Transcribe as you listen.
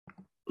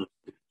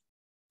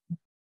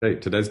Hey,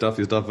 today's daf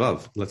is daf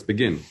vav. Let's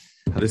begin.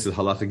 This is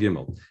halacha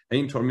gimel.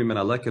 Ein tormim min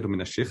leket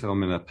min shicha or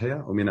min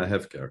peah or min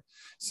hefker.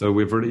 So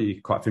we're already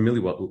quite familiar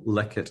with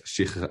leket,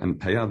 shicha, and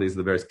peah. These are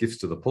the various gifts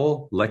to the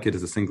poor. Leket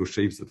is a single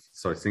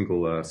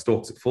single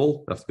stalks that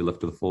fall. That's to be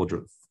left to the poor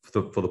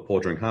for the poor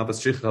during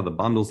harvest. Shicha are the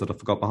bundles that are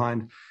forgot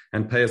behind,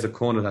 and peah is a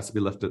corner that has to be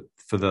left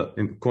for the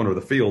corner of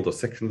the field or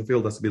section of the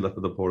field has to be left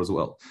for the poor as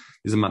well.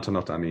 These are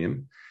matanot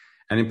amiyim.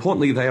 And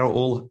importantly, they are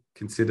all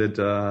considered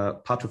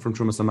patu from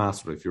Trumas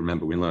Amasra, if you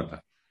remember, we learned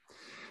that.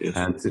 Yes.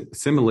 And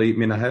similarly,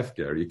 mina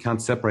hefker, you can't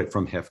separate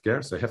from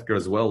hefker. So hefker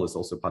as well is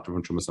also patu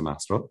from Trumas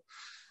Amasra.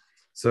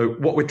 So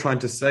what we're trying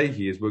to say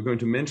here is we're going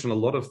to mention a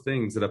lot of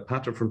things that are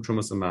patu from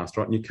Trumas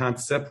Amasra, and you can't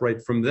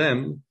separate from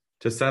them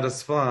to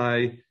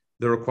satisfy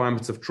the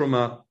requirements of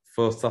Truma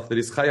for stuff that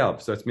is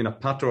chayab. So it's mina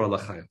patu ala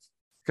chayav.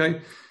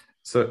 Okay?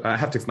 So I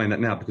have to explain that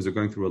now because we're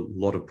going through a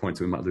lot of points.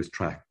 We might lose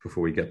track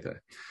before we get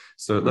there.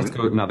 So let's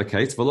go to another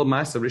case.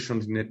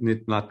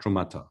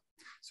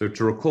 So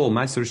to recall,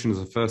 Ma'aser Rishon is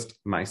the first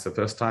Ma'aser,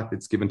 first type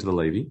it's given to the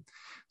Levi.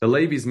 The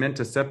Levi is meant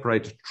to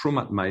separate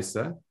Trumat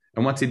Ma'aser,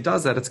 and once he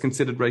does that, it's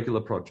considered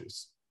regular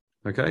produce.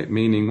 Okay?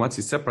 Meaning once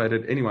he's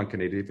separated, anyone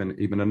can eat,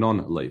 even a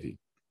non-Levi.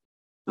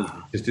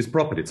 It's his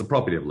property. It's a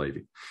property of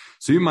Levi.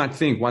 So you might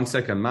think, 1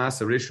 second,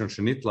 Ma'aser Rishon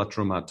Shenitla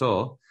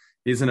Trumato,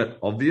 isn't it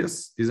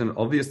obvious? Isn't it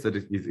obvious that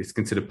it's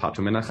considered Patu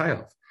Min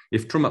HaChayav?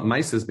 If Trumat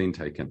Ma'aser has been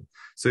taken.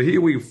 So here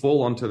we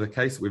fall onto the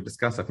case we've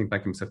discussed, I think,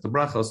 back in Masechta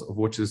Brachos, of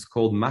which is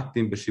called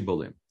Makdim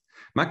B'Shibolim.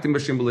 Makdim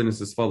B'Shibolim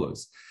is as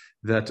follows,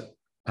 that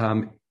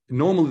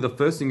normally the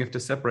first thing you have to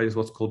separate is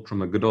what's called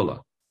Truma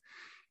Gedola.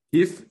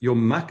 If you're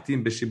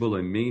Makdim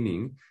B'Shibolim,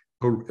 meaning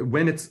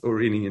when it's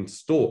already in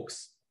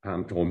stalks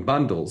or in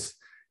bundles,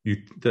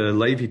 the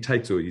Levi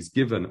takes or he's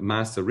given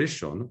Ma'aser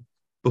Rishon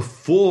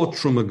before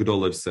Truma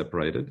Gedola is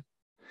separated,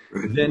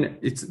 then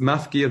it's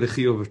Mafkia the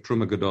Chiyuv of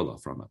Truma Gedola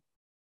from it.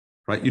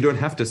 Right, you don't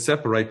have to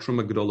separate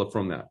Truma Gedola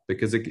from that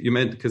because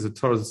the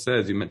Torah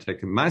says you meant to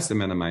take Ma'aser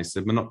Mena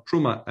Ma'aser, but not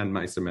Truma and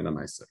Ma'aser Mena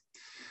Ma'aser.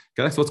 Okay,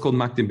 that's what's called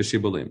Makdim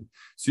B'Shibolim.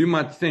 So you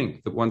might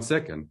think that 1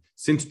 second,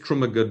 since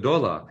Truma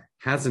Gedola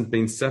hasn't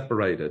been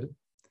separated,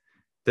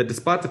 that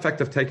despite the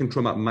fact of taking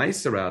Truma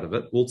Ma'aser out of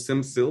it,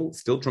 still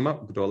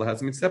Truma Gedola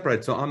hasn't been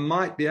separated. So I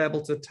might be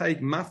able to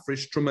take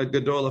Mafresh Truma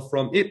Gedola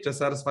from it to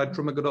satisfy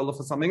Truma Gedola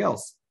for something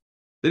else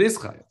that is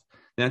Chayav.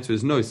 The answer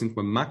is no. Since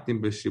we're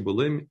makdim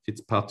b'shibulim,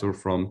 it's patur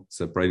from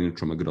separating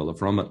Truma Gedola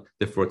from it.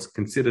 Therefore, it's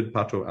considered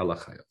patur ala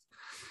chayav.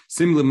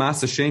 Similarly,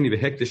 Ma'aser Sheni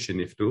v'hekdesh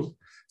sheniftu.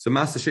 So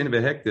Ma'aser Sheni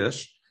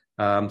v'hekdesh.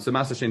 So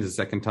Ma'aser Sheni is the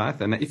second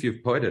tithe, and if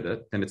you've pointed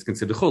it, then it's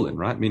considered chulin,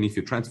 right? Meaning, if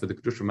you transfer the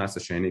kedusha from Ma'aser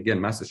Sheni, again,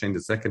 Ma'aser Sheni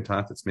is the second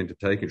tithe it's meant to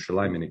take in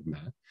shalayim and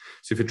igmah.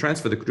 So if you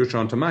transfer the kedusha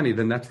onto money,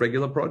 then that's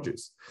regular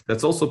produce.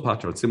 That's also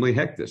patur. It's similarly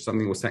hekdesh.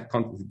 Something was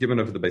given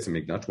over the base of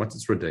mikdash. Once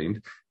it's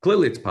redeemed,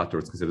 clearly it's patur.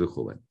 It's considered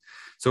chulin.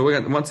 So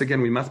once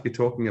again, we must be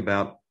talking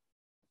about,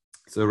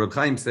 so Reb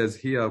Chaim says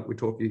here, we're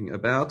talking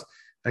about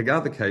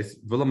another case,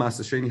 the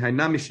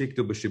patur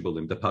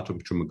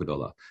b'Truma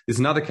Gedola. There's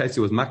another case,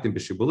 it was makdim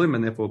b'shibulim,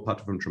 and therefore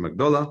patur from Truma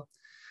Gedola,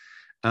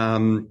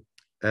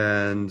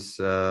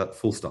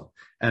 full stop.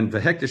 And the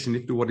hekdesh,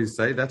 and what does he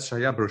say? That's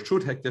shaya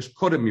b'reshut hekdesh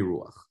kodem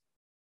miruach.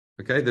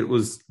 Okay, that it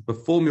was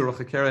before miruach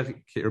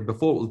hakerech,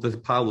 before the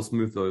pile was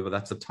smoothed over.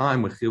 That's a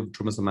time where Chiyuv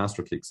Trumas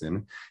Amasra kicks in.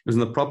 It was in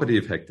the property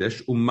of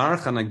hekdesh.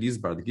 Umarchana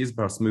gizbar, the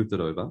gizbar smoothed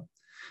it over.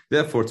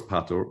 Therefore, it's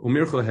patur.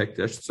 Umircho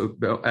hekdesh. So,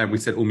 and we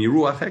said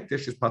umiruach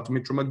hekdesh is patur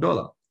mitruma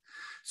gedola.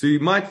 So you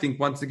might think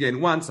once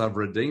I've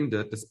redeemed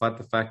it, despite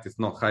the fact it's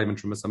not chayav in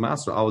Trumas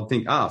Amasra, I would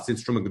think,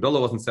 since Truma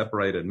Gedola wasn't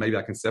separated, maybe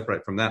I can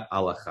separate from that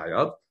ala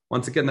chayav.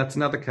 Once again, that's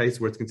another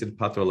case where it's considered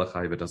patur ala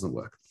chayav. It doesn't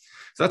work.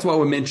 So that's why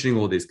we're mentioning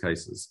all these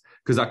cases,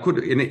 because I could,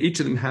 in each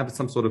of them, have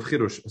some sort of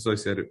chirush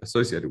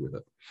associated with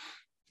it.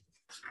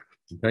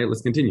 Okay,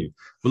 let's continue.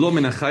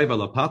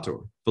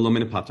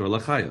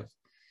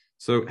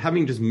 So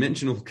having just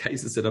mentioned all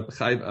cases that are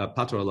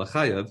patur ala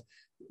chayav,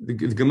 the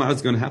Gemara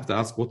is going to have to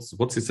ask,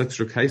 what's this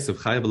extra case of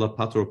chayav ala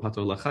patur or patur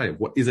ala chayav?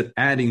 What is it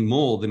adding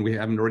more than we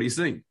haven't already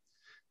seen?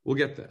 We'll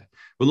get there.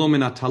 Also,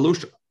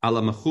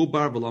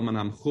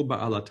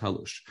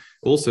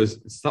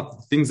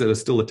 things that are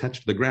still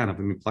attached to the ground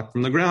haven't been plucked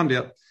from the ground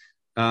yet.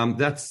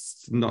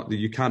 That's not,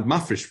 you can't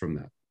mafresh from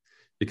that.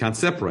 You can't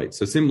separate.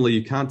 So similarly,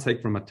 you can't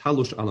take from a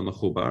talush ala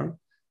mechubar,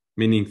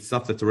 meaning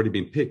stuff that's already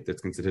been picked,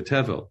 that's considered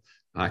tevel.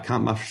 I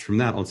can't mafresh from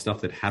that on stuff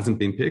that hasn't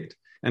been picked,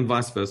 and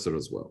vice versa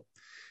as well.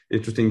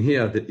 Interesting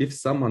here that if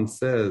someone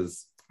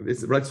says,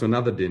 this writes to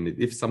another din,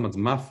 if someone's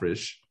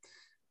mafresh,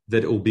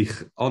 that it will be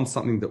on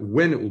something that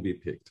when it will be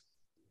picked.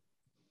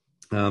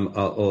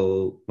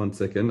 1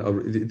 second.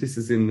 This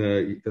is in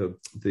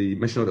the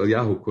Meshnot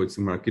Eliyahu quotes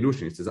in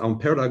Kiddushin. It says,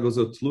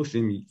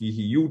 tlushim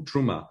yihiyu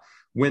truma.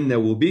 When there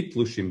will be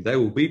tlushim, there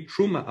will be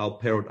truma al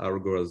perot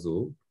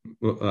arugazu.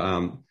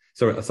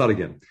 Sorry, I'll start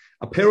again.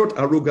 A perot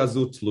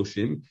arugazu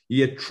tlushim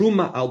yeh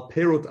truma al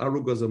perot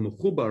arugazu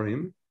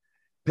mechubarim.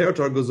 Perot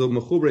arugazu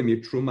mechubarim yeh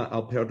truma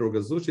al perot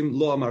arugazushim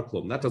lo amar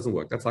klum. That doesn't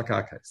work. That's like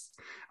our case.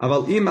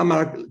 Aval im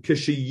amar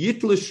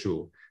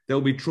keshiyitlishu. There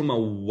will be truma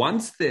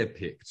once they're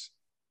picked.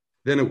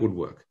 then it would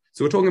work.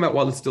 So we're talking about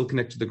while it's still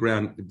connected to the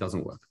ground, it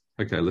doesn't work.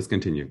 Okay, let's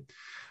continue.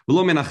 Now,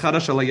 yashan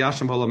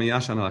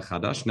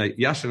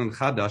and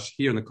chadash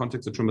here in the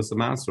context of Trumas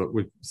Amasra,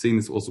 we've seen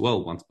this as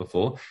well once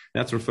before.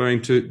 That's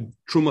referring to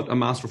Trumot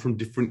Amasra from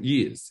different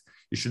years.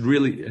 You should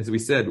really, as we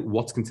said,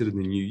 what's considered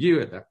the new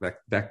year,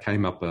 that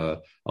came up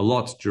a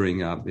lot during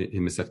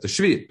in Masechta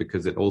Shvit,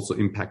 because it also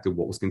impacted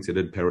what was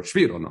considered Perot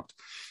Shvit or not.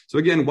 So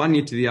again, one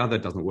year to the other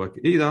doesn't work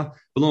either.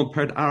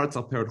 Perot Aretz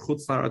al Perot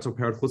Chutz La'aretz or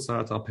Perot Chutz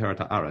La'aretz al Perot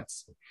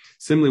Haaretz.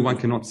 Similarly, one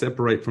cannot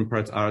separate from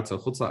Perot Aretz or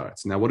Chutz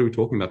La'aretz. Now, what are we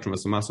talking about?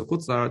 Trumas Amasra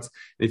Chutz La'aretz.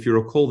 If you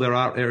recall, there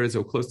are areas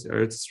or close to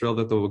Eretz Israel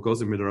that there were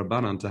Gozim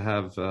Midrabanan to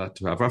have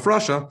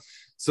Rafrasha.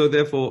 So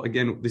therefore,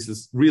 again, this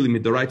is really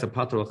Midoraita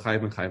Pater al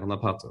Chayiv and Chayiv al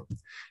Pater.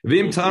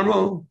 V'im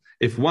Tarmo,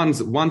 if one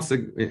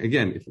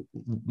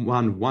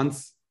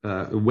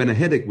went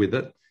ahead with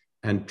it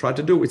and tried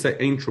to do it, we say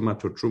Ein Truma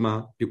to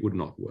Truma, it would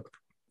not work.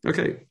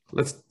 Okay,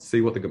 let's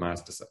see what the Gemara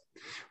has to say.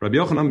 Rabbi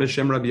Yochanan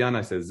b'Shem Rabbi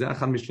Yanai says,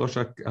 Ze'achad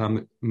mishlosha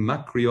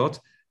makriot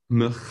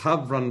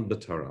mechavran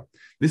b'Torah.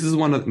 This is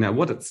one of, now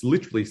what it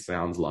literally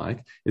sounds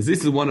like is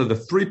this is one of the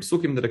 3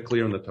 psukim that are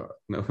clear in the Torah.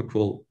 No,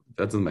 well,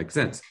 that doesn't make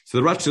sense. So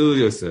the Rav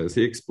Shilio says,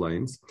 he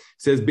explains,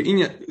 says, these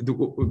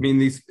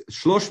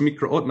shlosh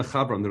mikraot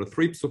mechavran, there are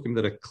 3 psukim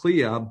that are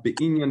clear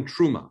be'inyan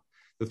truma.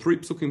 The 3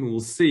 psukim we will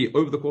see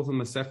over the course of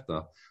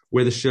Masechta,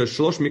 where the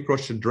shlosh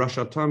mikrot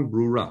shedrashatam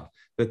brura,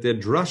 that their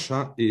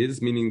drasha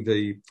is, meaning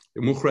the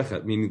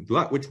muchrechet, meaning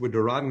that which we're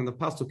deriving in the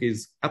pasuk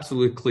is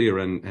absolutely clear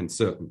and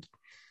certain,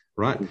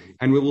 right? Mm-hmm.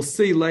 And we will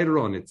see later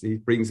on, he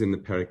brings in the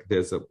perik,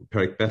 there's a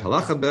perik bet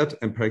halacha bet,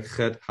 and perik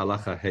chet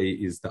halacha hey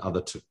is the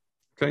other 2.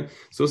 Okay,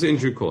 so it's in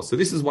due course. So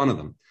this is one of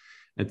them.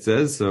 It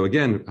says, so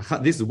again,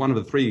 this is one of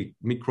the 3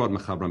 mikrot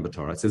mechavran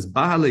b'Torah. It says,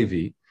 Baha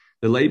Levi,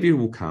 the Levi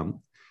will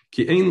come,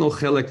 ki ein lo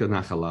chelek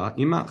nachala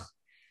imach.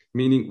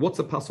 Meaning, what's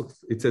the pasuk?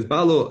 It says,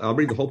 I'll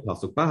read the whole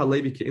pasuk. Baha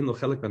Levi ki ein lo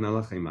chelek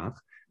v'nalach imach,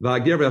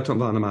 v'ager v'atom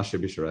v'anamashe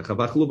b'sharecha,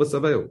 v'achlu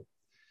b'saveu.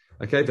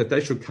 Okay, that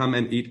they should come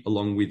and eat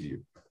along with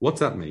you. What's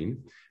that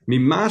mean?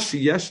 Mimash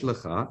yesh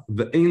lecha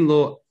v'ein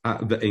lo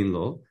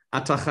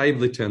ata chayiv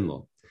liten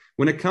lo.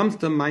 When it comes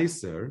to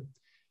meiser,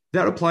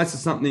 that applies to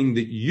something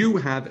that you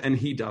have and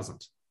he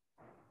doesn't.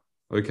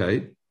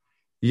 Okay?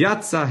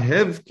 Yatsa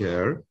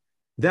hevker,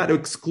 that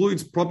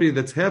excludes property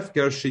that's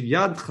hefker,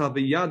 sheyadcha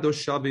v'yado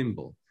shavim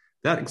bo.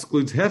 That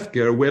excludes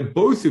hefker, where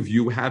both of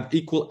you have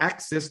equal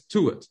access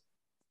to it.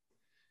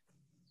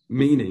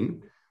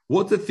 Meaning,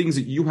 what are the things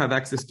that you have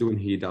access to and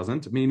he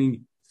doesn't?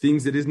 Meaning,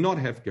 things that is not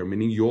hefker,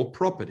 meaning your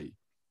property.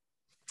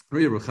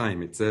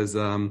 It says,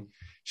 you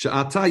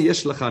have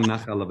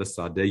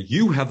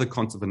the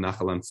concept of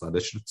nachal and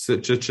sadeh.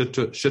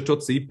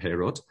 Shetotzi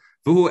perot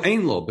v'hu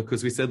ein lo,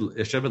 because we said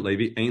Shevet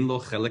Levi ein lo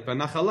chelek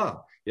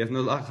v'nachala. He has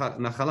no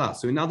nachala.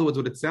 So in other words,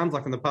 what it sounds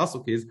like in the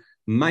pasuk is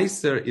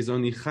meiser is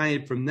only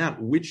chayiv from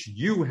that which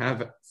you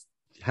have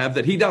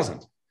that he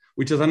doesn't,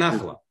 which is a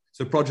nachala.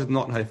 So project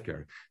not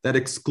hefker. That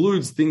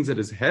excludes things that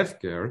is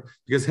hefker,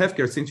 because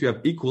hefker, since you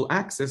have equal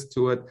access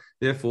to it,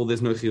 therefore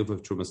there's no chiyuv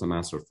of trumas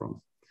amasra from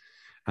it.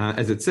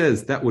 As it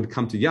says, that would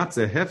come to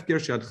Yatze Hefker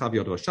Shad Chav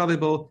Yod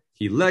Shavebo.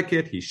 He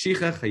leket, he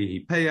shichach,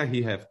 he peya,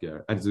 he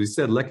hefker. As we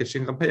said, leket,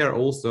 shichach, and peya are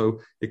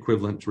also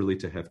equivalent really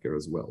to hefker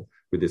as well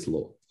with this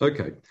law.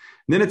 Okay. And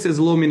then it says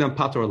lo mina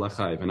pator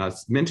lachayv, and I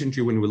mentioned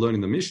to you when we were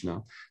learning the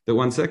Mishnah that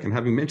one second,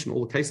 having mentioned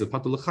all the cases of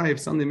pator lachayv,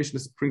 suddenly the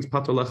Mishnah brings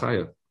pator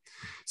lachayv.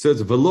 So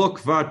it's velo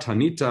kvar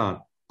tanita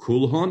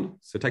kulhon.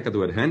 So take out the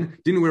word hen.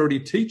 Didn't we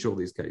already teach all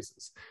these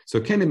cases? So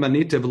kenim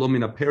manita velo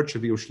mina per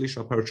chaviu shlish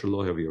or per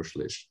chalo haviu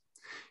shlish.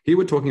 Here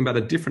we're talking about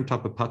a different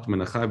type of patum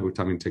and a chayv we're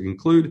coming to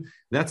include.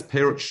 That's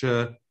perot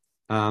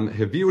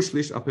heviu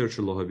shlish, perot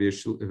shelo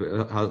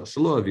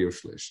heviu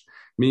shlish.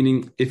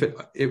 Meaning, if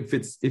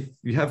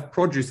you have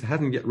produce that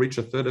hasn't yet reached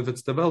a third of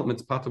its development,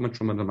 it's patum and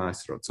truma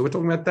d'maasrot. So we're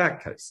talking about that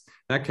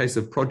case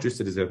of produce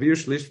that is heviu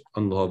shlish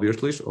and lo heviu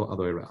shlish, or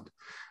other way around.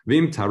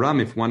 Vim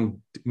taram, if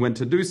one went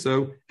to do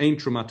so, ein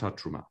truma ta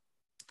truma.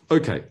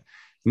 Okay.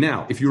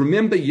 Now, if you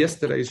remember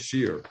yesterday's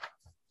shir,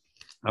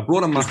 I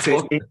brought a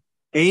machlok.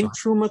 Ain't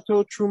truma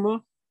to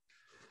truma?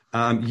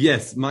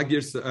 Yes, my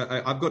gears.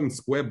 I've got in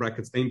square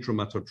brackets ain't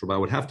truma to truma. It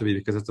would have to be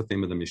because that's the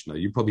theme of the Mishnah.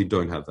 You probably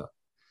don't have that.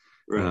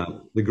 Right.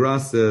 The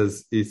Gra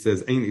says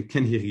ain't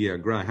ken hiria.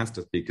 Gra has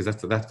to be because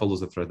that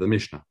follows the thread of the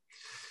Mishnah.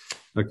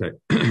 Okay.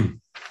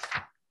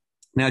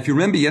 Now, if you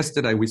remember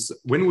yesterday,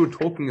 when we were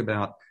talking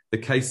about the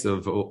case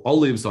of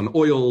olives on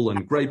oil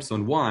and grapes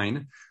on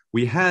wine,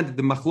 we had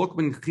the machlok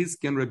ben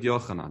Chizkiya and Rabbi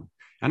Yochanan.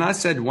 And I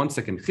said, 1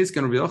 second, Chizkiya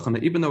and Rabbi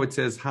Yochanan, even though it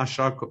says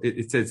hashar,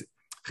 it says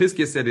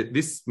Chizkiya said the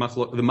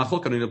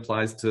machlok only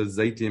applies to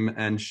zaitim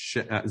and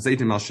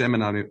zaitim al shem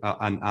and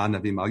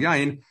anavim al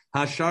yain.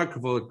 Hashar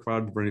kavod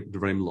kvar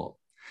d'varim lo.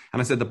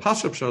 And I said the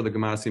pashup shor of the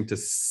Gemara seemed to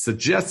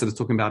suggest that it's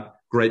talking about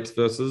grapes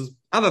versus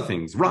other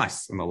things,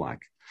 rice and the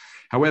like.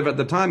 However, at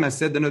the time I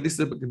said, no, this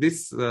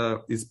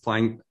is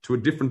playing to a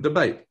different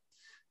debate,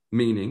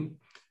 meaning.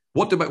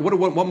 What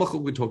machlok are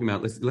we talking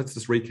about? Let's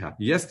just recap.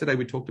 Yesterday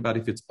we talked about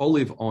if it's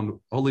olives on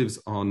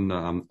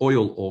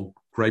oil or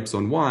grapes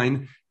on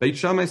wine, Beit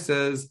Shammai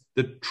says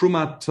that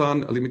trumat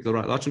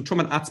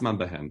atzman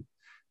behen,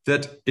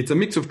 that it's a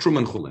mix of truma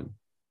and chulin,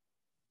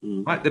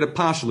 right? That it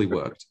partially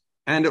worked,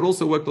 and it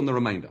also worked on the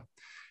remainder.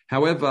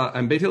 However,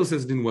 and Beit Hillel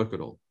says it didn't work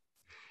at all.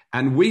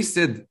 And we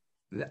said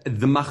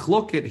the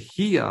machloket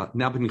here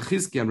now between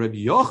Chizkiah and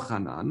Rabbi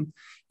Yochanan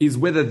is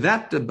whether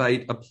that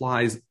debate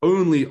applies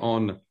only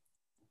on,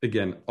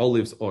 again,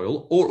 olives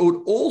oil, or it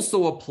would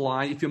also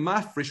apply if you're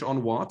mafresh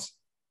on what?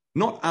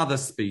 Not other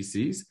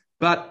species,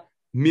 but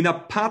mina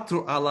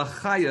patro ala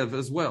chayev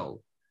as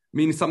well,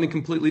 meaning something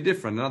completely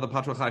different. Another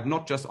patro chayev,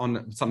 not just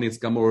on something that's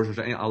gamor,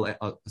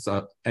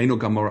 eno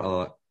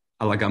gamor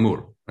ala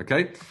gamur.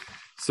 Okay,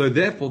 so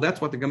therefore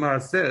that's what the Gemara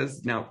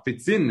says. Now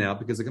fits in now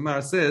because the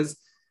Gemara says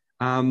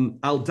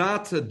al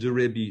data de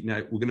Rabbi.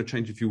 Now we're going to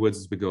change a few words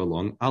as we go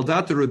along. Al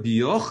data Rabbi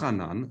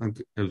Yochanan, al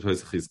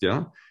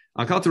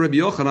data Rabbi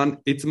Yochanan,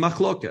 it's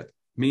machloket,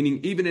 meaning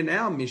even in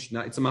our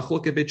Mishnah, it's a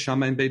machloket Beit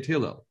Shammai and Beit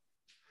Hillel.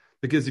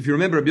 Because if you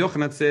remember, Rabbi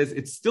Yochanan says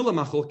it's still a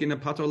machlok in a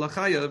pator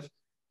lachayev,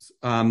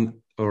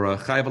 or a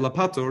chayev la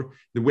pator,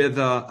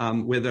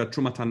 whether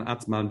trumat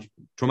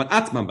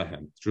atman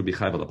bahem should be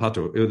chayev la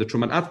pator, or the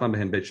trumat atman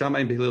bahem Beit Shammai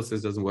and Beit Hillel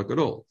says doesn't work at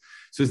all.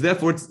 So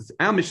therefore, it's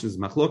our mission is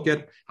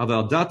machloket.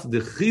 Havel dat de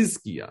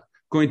Chizkiah,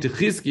 going to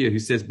Chizkiah, who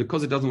says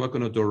because it doesn't work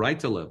on a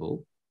doraita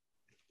level,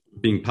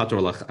 being pator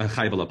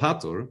chayev la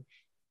pator,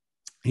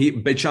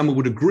 Beit Shammai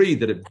would agree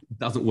that it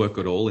doesn't work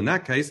at all in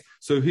that case.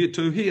 So here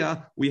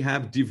we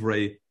have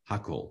divrei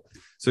hakol.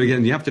 So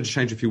again, you have to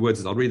change a few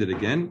words. I'll read it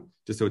again,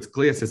 just so it's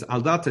clear. It says,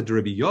 al data de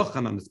Rabbi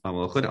Yochanan,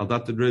 al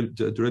data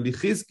de Rabbi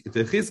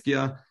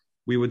Chizkiah,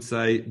 we would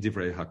say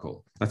divrei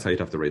hakol. That's how you'd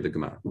have to read the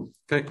Gemara.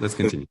 Okay, let's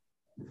continue.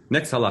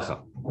 Next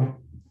halacha.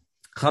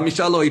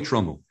 Chamisha lo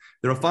yitromu.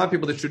 There are 5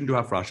 people that shouldn't do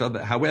hafrasha,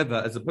 but however,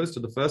 as opposed to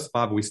the first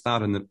 5 we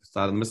started in the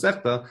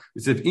Masechta,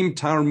 we said im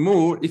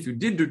tarmu, if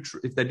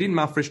they didn't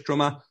mafresh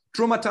truma,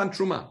 trumatan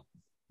truma,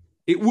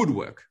 it would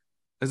work.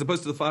 As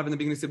opposed to the 5 in the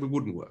beginning said it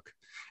wouldn't work.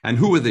 And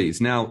who are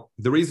these? Now,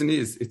 the reason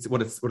is, it's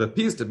what it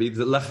appears to be,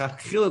 that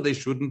lachachila they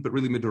shouldn't, but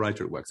really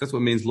midoraita it works. That's what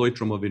it means, loy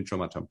truma vin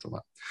truma tam truma.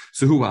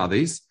 So who are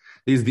these?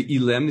 These are the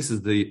ilem, this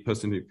is the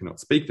person who cannot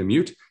speak, the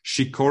mute.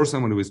 Shikor,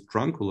 someone who is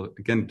drunk. We'll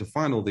again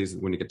define all these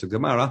when you get to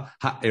Gemara.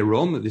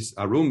 Ha'erom, this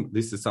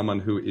is someone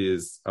who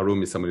is,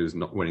 arum is someone who's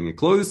not wearing any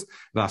clothes.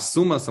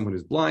 Vasuma, someone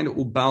who's blind.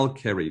 Ubal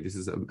keri, this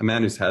is a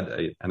man who's had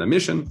an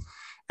emission.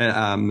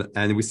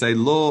 And we say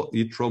lo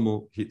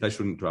yitromu, they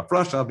shouldn't do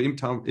afrasha.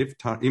 If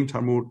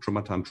tarmu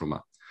trumatan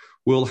truma.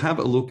 We'll have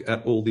a look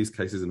at all these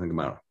cases in the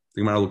Gemara.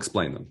 The Gemara will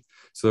explain them.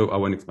 So I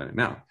won't explain it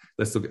now.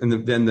 Let's look,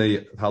 and then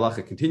the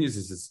halacha continues.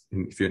 This is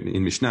if you're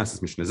in Mishnah,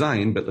 it's Mishnah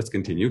Zayin, but let's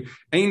continue.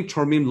 Ein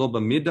tormim lo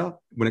b'mida.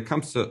 When it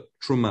comes to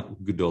truma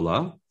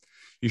gdola,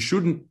 you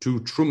shouldn't do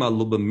truma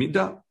lo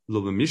b'mida,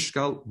 lo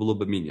b'mishkal, lo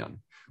b'minyan.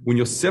 When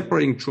you're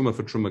separating truma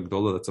for truma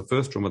gdola, that's the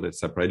first truma that's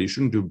separated. You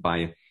shouldn't do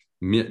by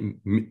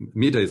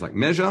mida is like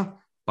measure,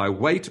 by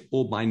weight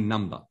or by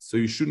number. So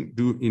you shouldn't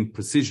do in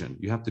precision.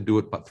 You have to do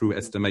it but through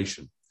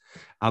estimation.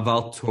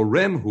 Aval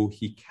toremhu,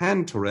 he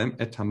can torem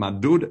et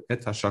hamadud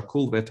et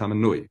hashakul vet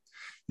hamanui.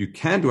 You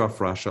can do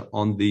afrasha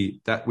on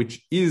that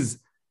which is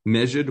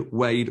measured,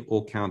 weighed,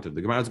 or counted.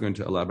 The Gemara is going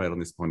to elaborate on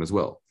this point as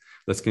well.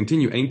 Let's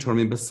continue. Ein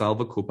tormim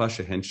besalva kupa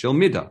shehen shel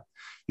mida.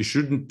 You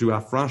shouldn't do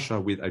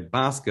afrasha with a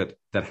basket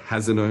that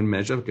has an own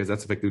measure, because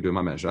that's effectively doing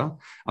my measure.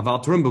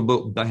 Aval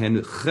torem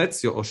bahen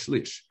chetzio or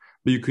shlish.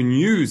 But you can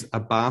use a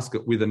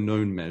basket with a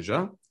known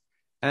measure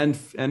and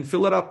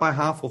fill it up by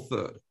half or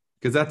third,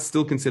 because that's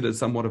still considered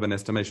somewhat of an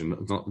estimation.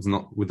 It's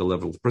not with the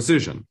level of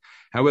precision.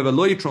 However,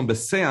 lo yitrom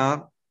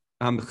b'se'ah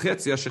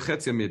chetzia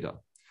shechetzia mida,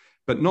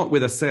 but not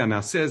with a se'ah.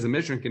 Now, se'ah is a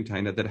measuring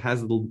container that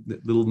has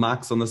little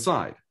marks on the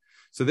side.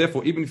 So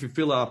therefore, even if you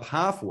fill it up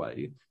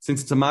halfway,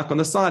 since it's a mark on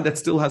the side, that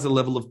still has a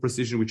level of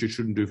precision which you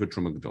shouldn't do for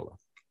truma gedola.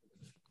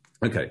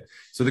 Okay,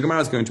 so the Gemara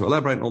is going to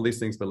elaborate on all these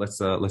things, but let's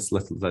look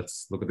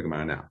at the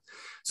Gemara now.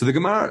 So the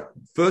Gemara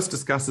first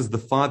discusses the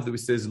 5 that we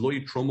says lo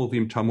yitromu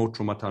v'im tamo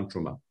trumatan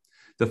truma.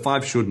 The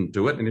 5 shouldn't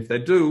do it, and if they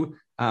do,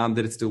 that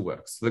it still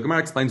works. So the Gemara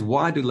explains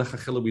why do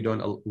lechachila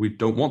we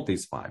don't want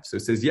these 5. So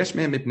it says yesh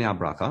mehem mipnei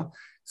bracha.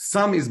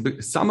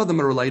 Some of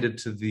them are related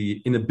to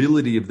the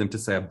inability of them to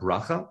say a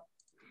bracha,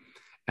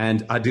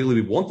 and ideally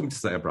we want them to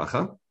say a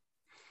bracha.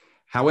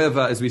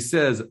 However, as we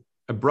says,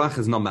 a bracha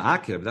is not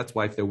ma'akev. That's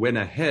why if they went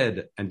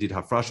ahead and did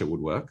hafrasha, it would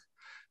work.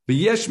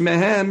 V'yesh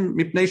mehem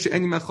mipnei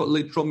she'en machol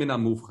litrom min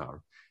ha'muvchar.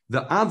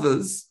 The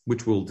others,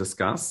 which we'll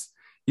discuss,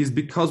 is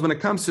because when it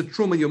comes to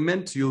truma, you're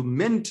meant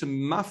to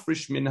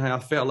mafrish min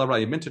ha'afer alara.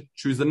 You're meant to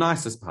choose the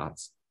nicest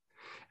parts.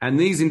 And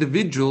these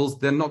individuals,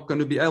 they're not going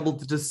to be able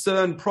to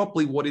discern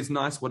properly what is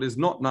nice, what is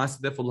not nice.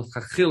 Therefore,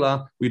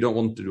 l'chachila, we don't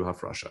want to do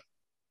hafrasha.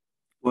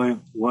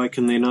 Why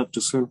can they not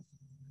discern?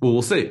 Well,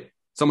 we'll see.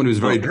 Someone who's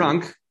very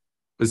drunk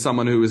is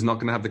someone who is not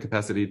going to have the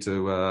capacity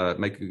to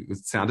make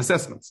sound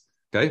assessments.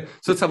 Okay,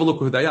 so let's have a look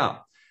at who they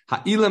are.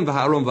 Ha'ilem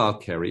v'ha'arom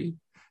v'al-keri.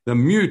 The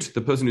mute,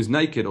 the person who's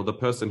naked, or the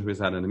person who has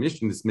had an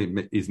emission, is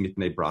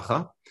mitnei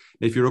bracha.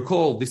 If you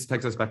recall, this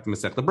takes us back to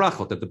Masechta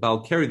Brachot, that the Baal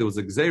Keri, there was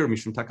a Gzeira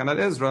Mishum Takanat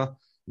Ezra,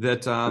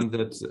 that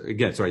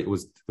again, sorry, it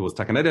was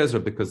Takanei Ezra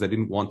because they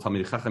didn't want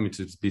Talmidei Chachamim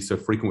to be so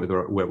frequent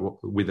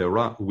with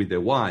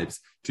their wives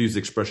to use the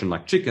expression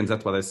like chickens.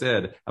 That's why they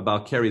said a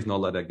Baal Keri is not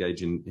allowed to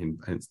engage in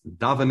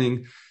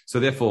davening. So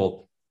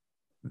therefore,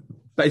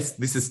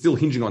 this is still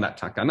hinging on that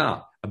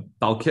takana. A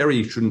Baal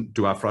Keri shouldn't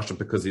do afrasha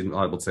because he's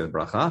not able to say the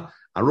bracha.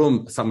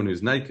 Arum, someone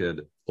who's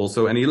naked,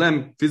 also, and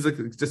Ilem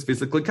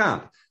physically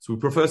can't. So we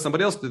prefer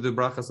somebody else to do the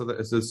bracha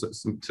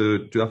to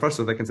do afrasha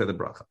so they can say the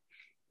bracha.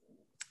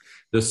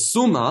 The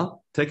summa,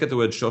 take out the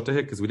word shota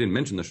here because we didn't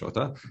mention the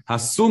shota.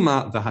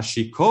 Hasuma, the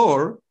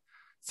hashikor,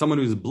 someone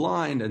who's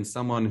blind and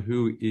someone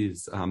who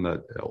is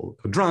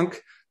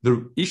drunk.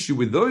 The issue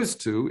with those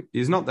two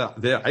is not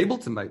that they're able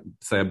to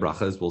say a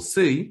bracha, as we'll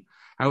see.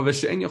 However,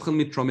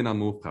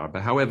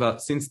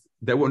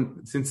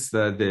 since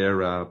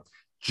their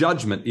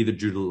judgment, either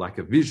due to lack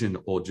of vision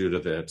or due to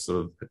their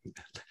sort of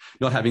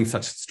not having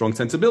such strong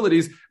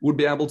sensibilities, would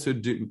be able to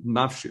do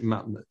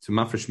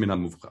mafresh mina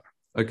muvchar.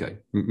 Okay,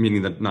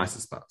 meaning the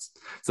nicest parts.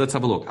 So let's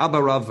have a look. Abba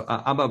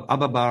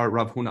bar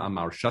Rav Huna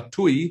Amar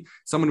Shatui,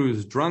 someone who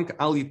is drunk,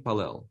 al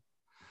yitpalel.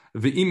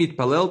 Ve'im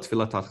yitpalel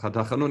tfilat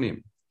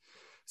hachanonim.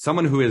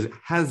 Someone who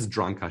has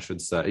drunk, I should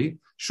say,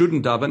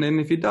 shouldn't daven, and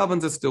if he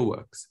davens, it still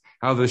works.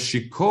 However,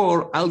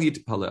 shikor al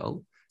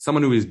yitpalel,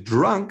 someone who is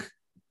drunk.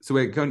 So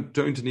we're going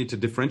to need to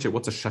differentiate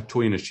what's a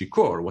shatui and a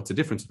shikor. What's the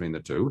difference between the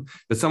two?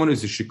 But someone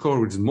who's a shikor,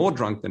 which is more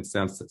drunk than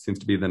seems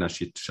to be than a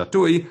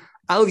shatui,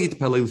 al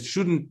yitpalel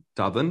shouldn't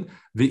daven.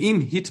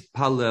 Ve'im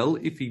hitpalel,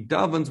 if he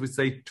davens, we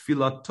say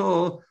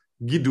tfilato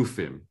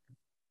gidufim,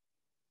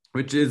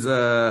 which is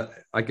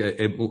like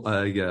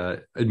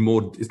a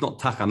more. It's not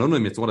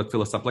tachanonim. It's not a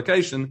tefillah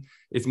supplication.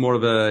 It's more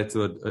of it's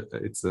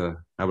a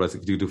how would I say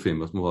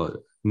gidufim? It's more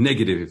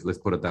negative. Let's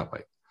put it that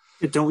way.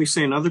 Don't we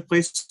say in other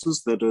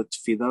places that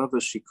tefillah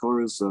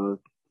v'shikor is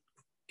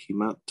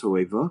kimat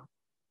toeva?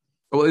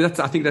 Well,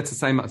 I think that's the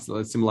same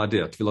similar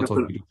idea. Tefillah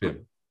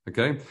gidufim.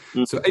 Okay,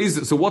 so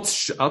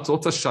what's a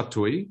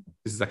shatui?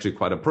 This is actually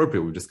quite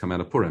appropriate. We've just come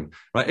out of Purim,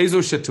 right?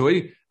 Ezo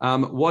shatui.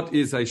 What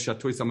is a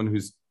shatui? Someone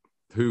whose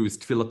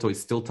tefillah is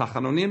still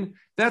tachanonim.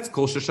 That's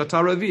called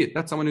shashata ravit.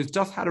 That's someone who's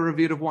just had a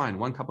ravit of wine,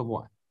 1 cup of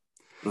wine.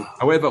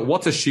 However,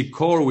 what's a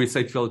shikor? We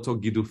say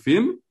tefillah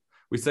gidufim.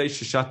 We say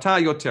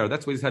shashata yoter.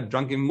 That's where he's had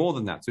drunken more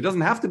than that. So he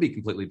doesn't have to be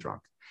completely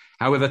drunk.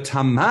 However,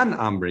 taman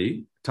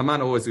amri.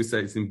 Taman always we say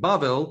it's in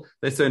Babel.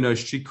 They say no,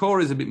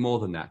 shikor is a bit more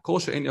than that.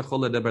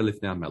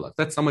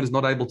 That's someone who's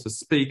not able to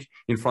speak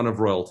in front of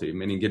royalty,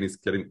 meaning getting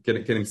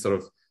him sort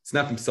of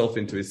snap himself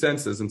into his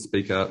senses and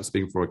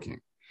speaking for a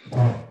king.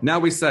 Now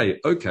we say,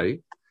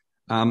 okay,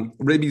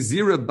 Rabbi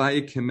Zira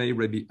Baye Kemei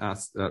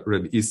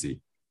Rabbi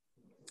Isi.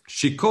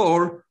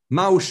 Shikor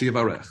ma'u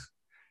shivarech.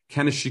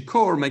 Can a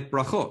shikor make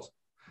brachot?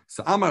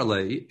 So Amar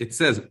Lei, it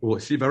says, well,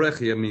 shivarech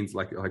here means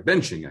like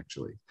benching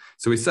actually.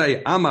 So we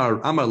say Amar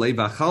Lei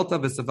v'achalta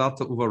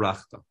v'savata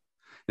uvarachta.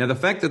 Now the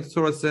fact that the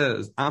Torah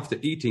says after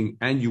eating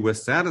and you were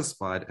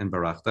satisfied and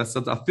barachta, so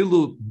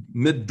afilu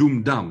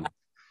medumdam.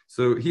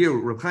 So here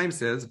Reb Chaim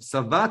says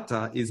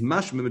savata is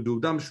mash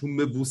medumdam shu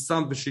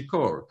mevusam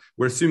v'shikor.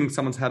 We're assuming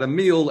someone's had a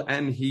meal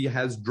and he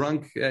has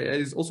drunk,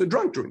 is also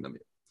drunk during the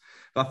meal.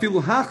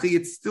 Afilu hachi,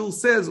 it still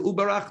says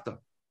ubarachta.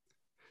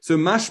 So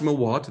mashma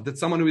what? That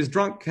someone who is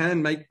drunk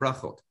can make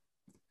brachot.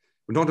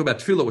 We're not talking about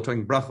tefillah, we're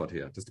talking brachot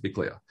here, just to be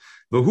clear.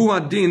 V'hu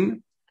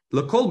adin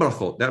lekol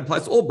brachot. That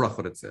applies to all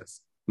brachot, it says,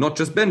 not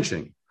just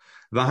benching.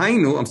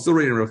 V'hainu, I'm still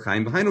reading Reb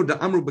Chaim, v'hainu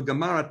da'amru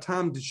b'gamara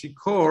tam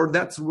d'shikor.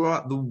 That's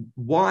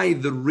why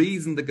the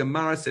reason the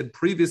Gemara said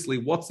previously,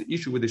 what's the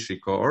issue with the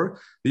shikor?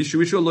 The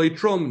issue is lo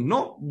yitrom,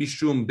 not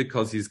bishum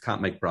because he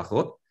can't make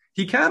brachot.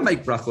 He can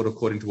make brachot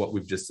according to what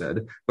we've just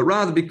said, but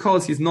rather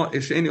because he's not,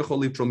 because he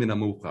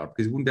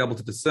wouldn't be able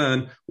to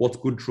discern what's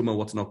good truma,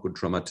 what's not good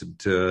truma to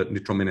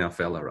nitromina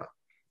felara,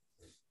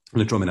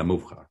 nitromina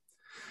muvchar.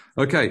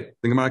 Okay,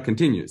 the Gemara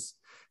continues.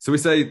 So we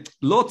say,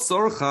 Lo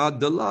tzorcha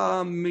de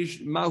la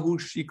mahu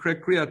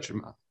shikra kriyat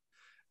shema.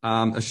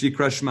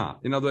 Shikra shema.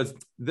 In other words,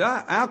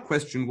 our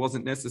question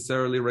wasn't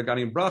necessarily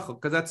regarding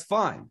brachot, because that's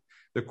fine.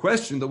 The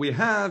question that we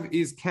have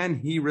is, can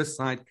he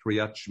recite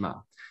kriyat shema?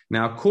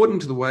 Now, according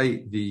to the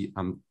way the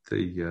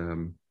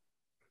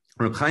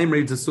Reb Chaim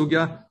reads the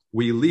sugya,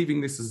 we're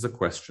leaving this as a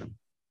question,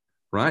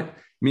 right?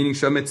 Meaning,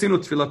 shametzinu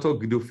tfilato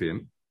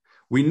gidufim.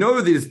 We know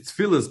that his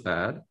tefillah is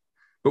bad,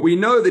 but we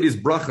know that his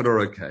brachot are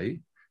okay.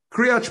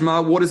 Kriyat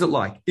Shema, what is it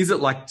like? Is it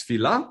like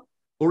tefillah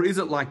or is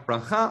it like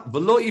bracha?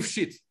 V'lo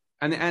ifshit,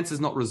 and the answer is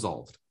not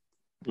resolved.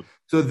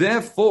 So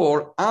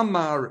therefore, when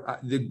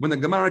the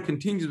Gemara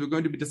continues, we're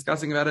going to be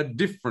discussing about a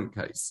different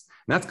case.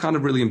 And that's kind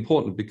of really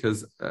important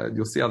because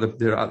you'll see if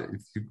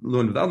you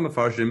learn with other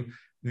Mefarshim,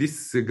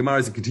 this Gemara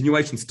is a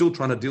continuation, still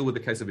trying to deal with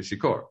the case of a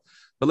shikor.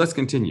 But let's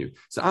continue.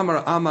 So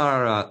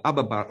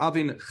Abba bar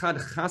Avin chad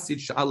chasid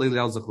sha'al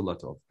Eliyahu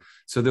zachulatov.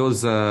 So there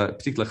was a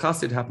particular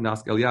chassid happened to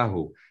ask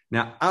Eliyahu.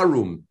 Now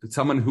Arum,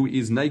 someone who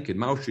is naked,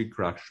 ma'ushi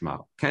kriyat shema,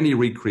 can he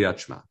read kriyat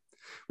shema?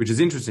 Which is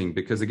interesting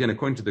because, again,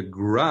 according to the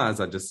Gra, as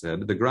I just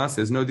said, the Gra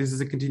says, no, this is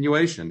a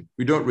continuation.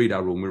 We don't read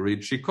Arum, we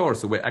read Shikor.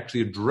 So we're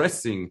actually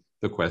addressing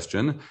the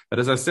question. But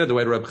as I said, the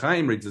way Reb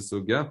Chaim reads the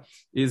sugya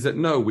is that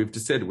no, we've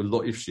just said with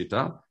lo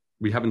ifshita,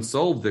 we haven't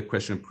solved the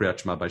question of Kriyat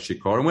Shema by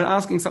Shikor, and we're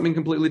asking something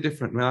completely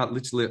different.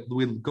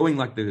 We're going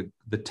like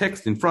the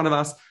text in front of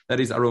us, that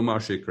is Aromar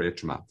Kriyat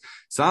Shema.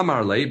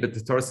 Samar lei, but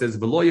the Torah says,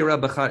 V'lo yira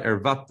b'cha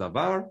ervat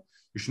davar,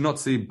 you should not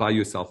see by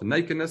yourself a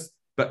nakedness.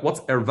 But what's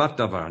ervat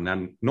davar?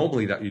 Now,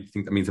 normally that you'd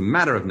think that means a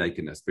matter of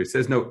nakedness, but it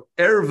says no,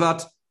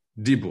 ervat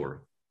dibur.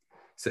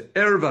 So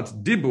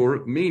ervat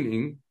dibur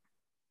meaning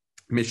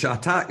at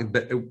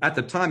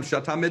the time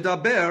shata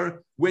medaber,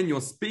 when you're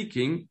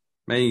speaking,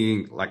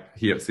 meaning like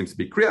here it seems to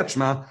be Kriyat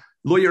Shema,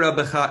 lo yira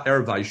b'cha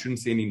erva, you shouldn't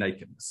see any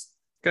nakedness.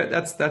 Okay,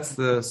 that's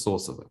the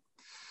source of it.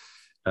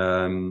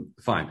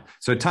 Fine.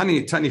 So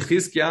Tani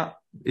Chizkiah,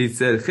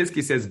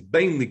 Chizkiah says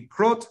bein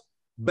likrot,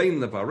 bein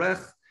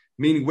levarech,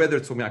 meaning whether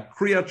it's talking about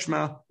Kriyat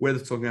Shema, whether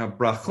it's talking about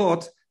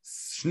brachot,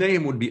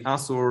 shneim would be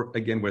asur.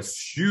 Again, we're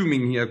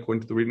assuming here,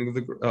 according to the reading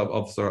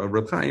of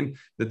Reb Chaim,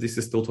 that this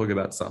is still talking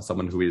about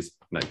someone who is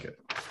naked.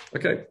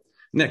 Okay,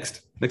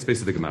 next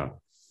piece of the Gemara.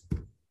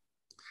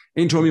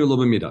 In Tormim lo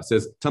b'midah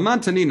says taman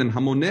tanin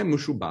hamoneh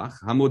mushubach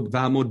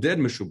v'hamoded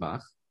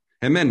mushubach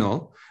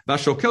hemeno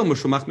v'ashokel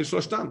mushubach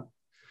mishloshtam.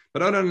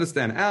 But I don't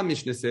understand. Our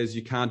Mishnah says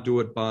you can't do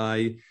it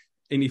by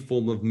any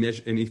form of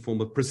measure, any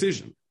form of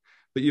precision.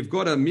 But you've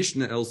got a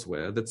Mishnah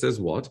elsewhere that says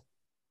what?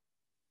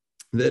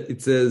 That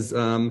it says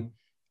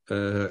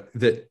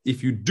that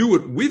if you do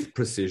it with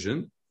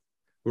precision,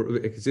 or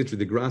essentially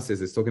the Gra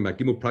says it's talking about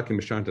Gimel Prakim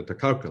Meshanta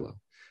Takarkala,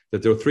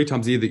 that there are 3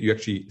 times a year that you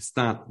actually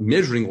start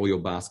measuring all your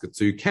baskets,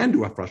 so you can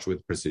do afresh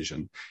with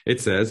precision.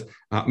 It says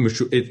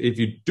if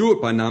you do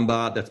it by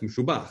number, that's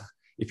Meshubach.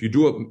 If you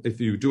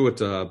do it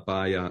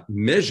by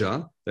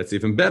measure, that's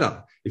even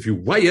better. If you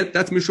weigh it,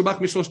 that's Meshubach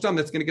Mishloshtam.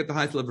 That's going to get the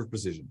highest level of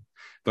precision.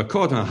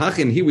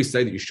 Here we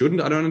say that you shouldn't.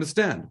 I don't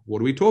understand.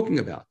 What are we talking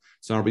about?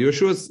 So Rabbi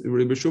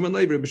Shimon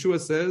Levi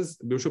says,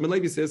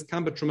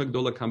 Kamba Truma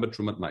Gdola, Kamba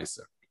Trumat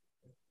Meiser.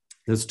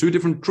 There's 2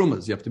 different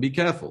trumas. You have to be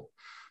careful.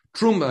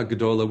 Truma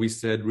Gdola, we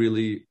said,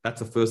 really, that's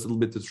the first little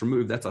bit that's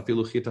removed. That's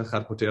afilu chita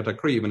chad poter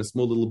takri. Even a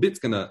small little bit's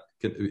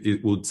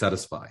it would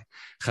satisfy.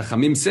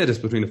 Chachamim said it's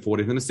between the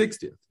 40th and the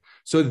 60th.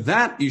 So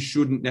that you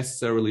shouldn't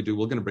necessarily do.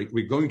 We're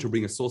going to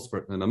bring a source for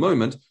it in a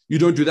moment. You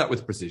don't do that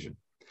with precision.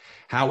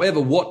 However,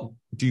 what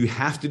do you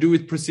have to do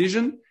with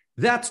precision?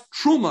 That's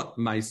truma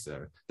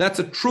meiser. That's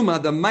a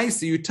truma, the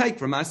meiser you take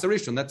from meiser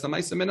rishon. That's a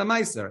meiser min a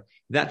meiser.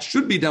 That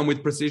should be done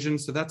with precision.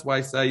 So that's why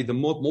I say the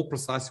more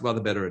precise you are,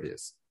 the better it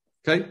is.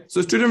 Okay, so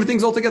it's 2 different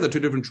things altogether, 2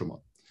 different truma.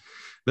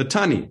 The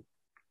Tani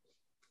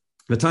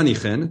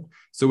chen.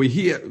 So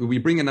we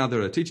bring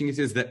another teaching. It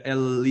says that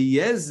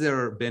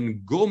Eliezer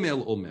ben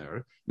Gomel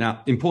Omer.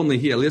 Now, importantly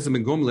here, Eliezer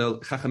ben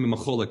Gomel chachamim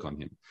macholek on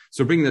him.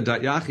 So bring the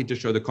Dayachi to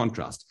show the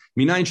contrast.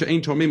 Minayin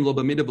she'ein tormim lo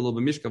b'midah v'lo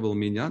b'mishka v'lo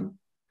minyan.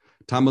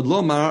 Talmud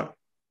lomar,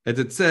 as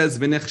it says,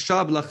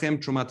 v'nechshav lachem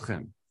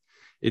trumatchem.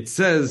 It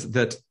says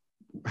that,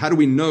 how do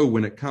we know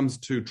when it comes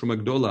to Truma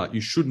Gdola,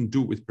 you shouldn't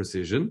do it with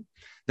precision?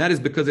 That is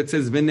because it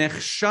says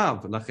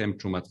v'nechshav lachem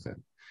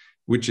trumatchem,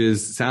 which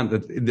is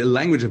the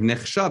language of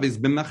nechshav is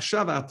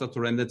b'machshav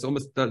atatorem. That's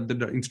almost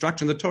the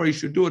instruction of the Torah. You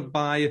should do it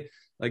by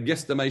a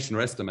guesstimation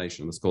or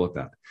estimation. Let's call it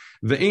that.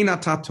 Ve'ein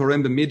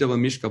atatorem b'midah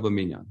v'mishka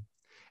v'minyan.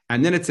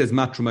 And then it says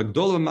Truma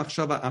Gdola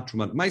v'machshava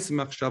atrumat ma'aser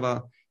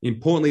machshava.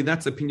 Importantly,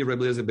 that's opinion of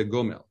Rebbe Eliezer ben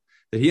Gomel,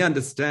 that he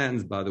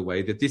understands, by the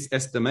way, that this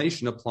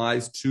estimation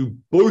applies to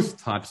both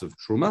types of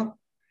truma,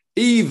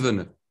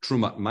 even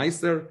trumat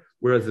meiser.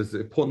 Whereas, as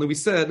importantly we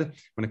said,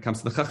 when it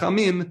comes to the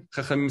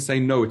Chachamim say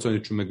no, it's only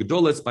Truma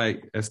Gdola, it's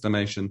by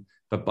estimation,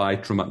 but by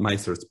Trumat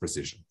Meiser, it's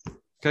precision.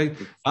 Okay?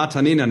 How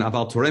do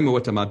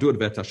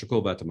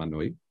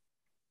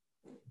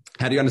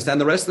you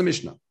understand the rest of the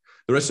Mishnah?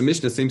 The rest of the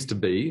Mishnah seems to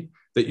be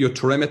that you're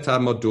Torem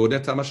Madud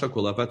et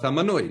HaMashakula v'et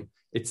HaManoi.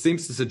 It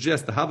seems to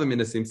suggest, the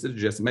Havamina seems to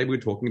suggest, maybe we're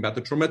talking about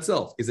the Truma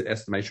itself. Is it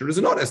estimation or is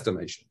it not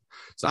estimation?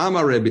 So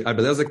Amar Rebbe,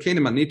 Abelazar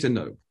Kenim, I need to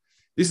know.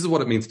 This is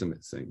what it means to me,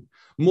 saying,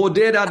 what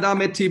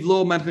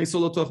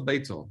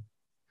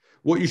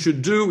you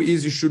should do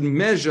is you should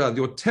measure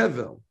your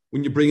tevel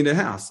when you bring in a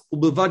house.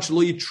 But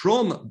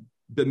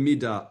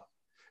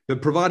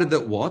provided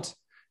that what?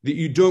 That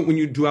you don't, when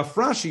you do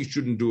afrash, you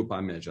shouldn't do it by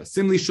measure.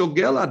 Similarly,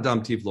 shogel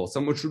adam tivlo,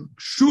 someone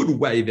should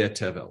weigh their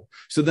tevel,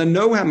 so they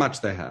know how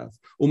much they have.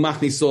 And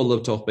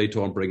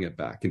bring it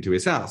back into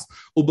his house.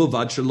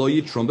 Provided you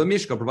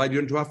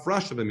don't do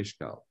afrash of a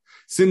mishkal.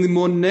 Similarly,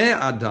 moneh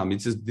adam.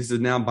 It says this is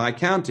now by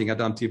counting.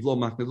 Adam tivlo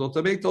machnis lo.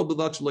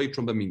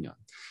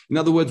 In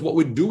other words, what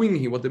we're doing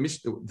here, what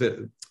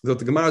the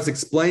Gemara is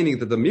explaining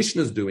that the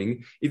Mishnah is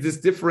doing, is this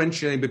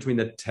differentiating between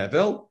the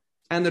tevel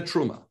and the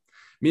truma.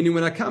 Meaning,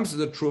 when it comes to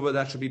the truma,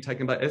 that should be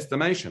taken by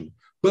estimation.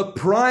 But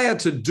prior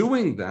to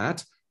doing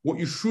that, what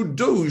you should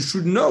do, you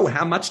should know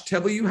how much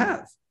tevel you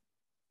have.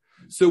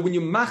 So when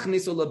you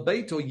machnis or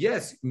lebeito,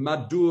 yes,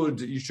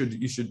 madud,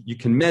 you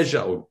can measure,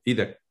 or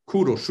either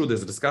could or should.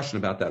 There's a discussion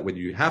about that, whether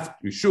you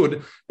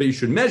should, but you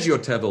should measure your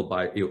tevel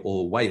by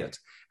or weigh it.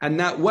 And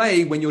that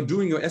way, when you're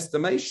doing your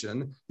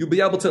estimation, you'll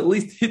be able to at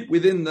least hit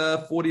within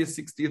the 40th,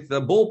 60th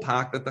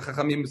ballpark that the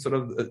Chachamim sort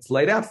of it's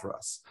laid out for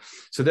us.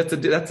 So that's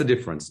a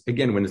difference.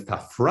 Again, when it's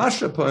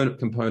tafresh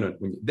component,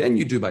 then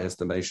you do by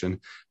estimation.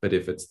 But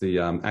if it's the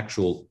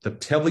the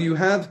tevel you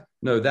have,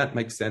 no, that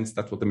makes sense.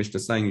 That's what the Mishnah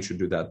is saying. You should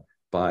do that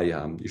by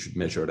you should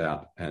measure it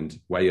out and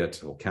weigh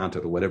it or count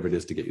it or whatever it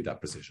is to get you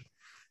that precision.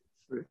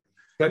 Right.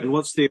 Okay. And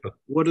what's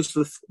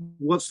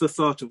the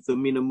thought of the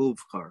mina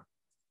muvchar?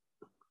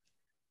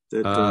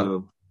 That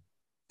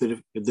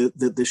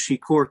the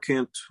shikor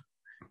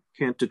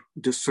can't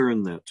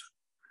discern that.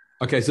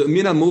 Okay, so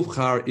mina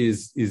muvchar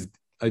is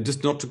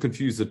just not to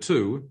confuse the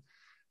two.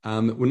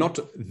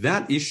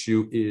 That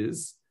issue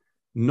is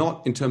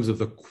not in terms of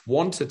the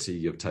quantity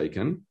you've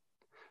taken,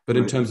 but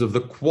in terms of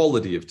the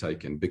quality you've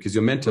taken, because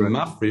you're meant to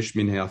mafrish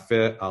min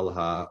ha'afer al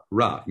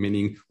ha'ra,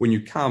 meaning when you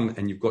come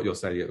and you've got your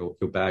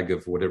bag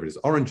of whatever it is,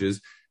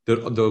 oranges,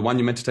 the one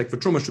you're meant to take for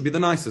truma should be the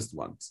nicest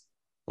ones.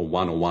 Or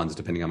ones,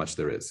 depending how much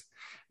there is.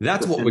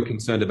 That's what we're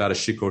concerned about. A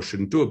shikor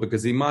shouldn't do it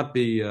because he might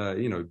be, a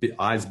bit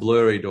eyes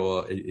blurred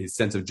or his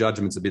sense of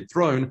judgment's a bit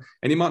thrown,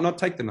 and he might not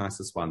take the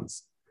nicest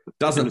ones.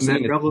 Doesn't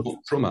mean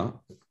it's truma.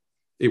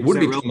 It would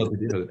be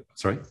truma.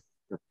 Sorry?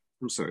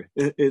 I'm sorry.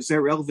 Is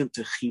that relevant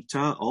to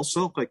chita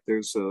also? Like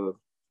there's a...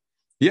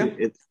 Yeah,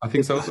 I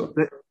think so.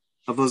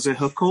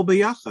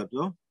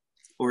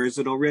 Or is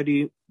it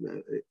already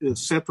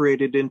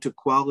separated into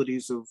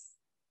qualities of...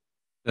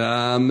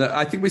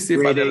 I think we see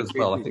it by that as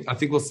well. I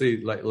think we'll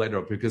see later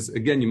on because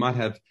again,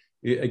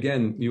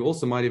 you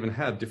also might even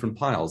have different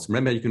piles.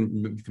 Remember, you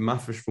can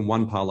mafresh from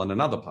one pile on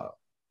another pile.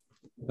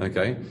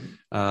 Okay,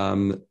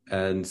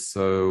 and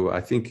so I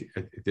think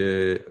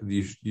they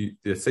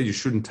say you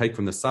shouldn't take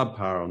from the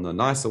subpar on the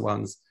nicer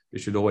ones. You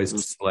should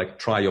always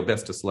try your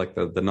best to select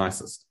the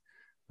nicest.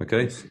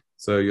 Okay.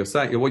 So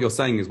what you're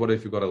saying is, what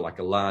if you've got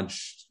a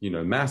large,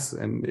 mass,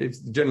 and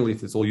generally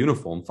if it's all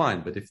uniform,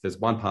 fine. But if there's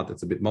one part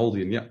that's a bit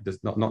moldy and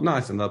that's not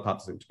nice, and another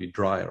part seems to be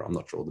drier, I'm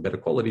not sure, the better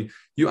quality,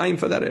 you aim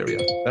for that area,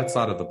 that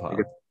side of the part.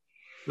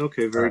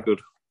 Okay, very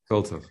good.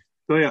 Cool.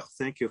 Oh yeah,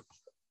 thank you.